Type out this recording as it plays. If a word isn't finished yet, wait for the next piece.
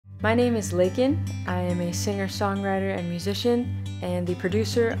My name is Lakin. I am a singer, songwriter, and musician, and the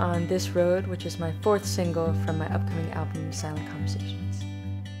producer on This Road, which is my fourth single from my upcoming album, Silent Conversations.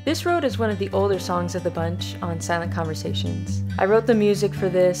 This Road is one of the older songs of the bunch on Silent Conversations. I wrote the music for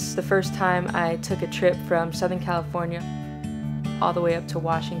this the first time I took a trip from Southern California all the way up to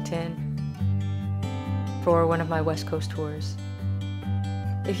Washington for one of my West Coast tours.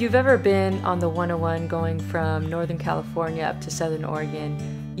 If you've ever been on the 101 going from Northern California up to Southern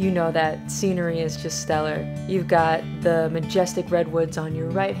Oregon, you know that scenery is just stellar. You've got the majestic redwoods on your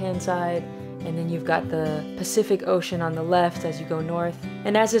right-hand side, and then you've got the Pacific Ocean on the left as you go north.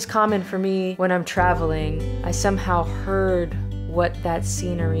 And as is common for me when I'm traveling, I somehow heard what that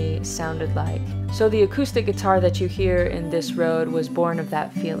scenery sounded like. So the acoustic guitar that you hear in This Road was born of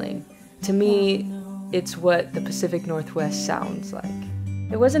that feeling. To me, it's what the Pacific Northwest sounds like.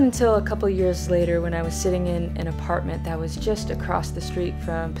 It wasn't until a couple years later when I was sitting in an apartment that was just across the street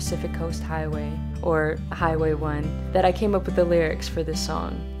from Pacific Coast Highway, or Highway 1, that I came up with the lyrics for this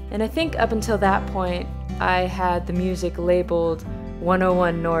song. And I think up until that point, I had the music labeled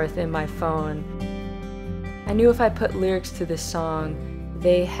 101 North in my phone. I knew if I put lyrics to this song,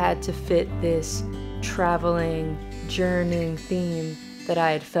 they had to fit this traveling, journeying theme that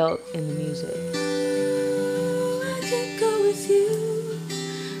I had felt in the music. I can go with you.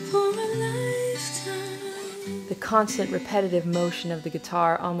 The constant repetitive motion of the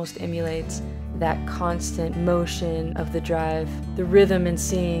guitar almost emulates that constant motion of the drive, the rhythm in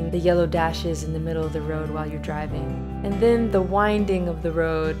seeing the yellow dashes in the middle of the road while you're driving. And then the winding of the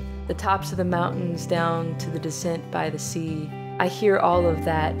road, the tops of the mountains down to the descent by the sea. I hear all of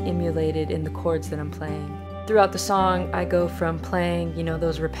that emulated in the chords that I'm playing. Throughout the song, I go from playing,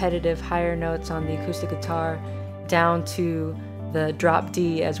 those repetitive higher notes on the acoustic guitar down to the drop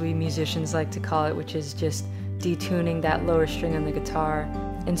D, as we musicians like to call it, which is just detuning that lower string on the guitar.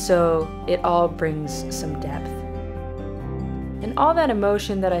 And so it all brings some depth. And all that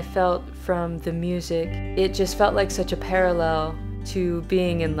emotion that I felt from the music, it just felt like such a parallel to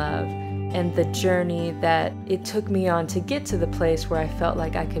being in love and the journey that it took me on to get to the place where I felt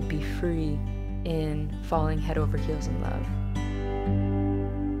like I could be free in falling head over heels in love.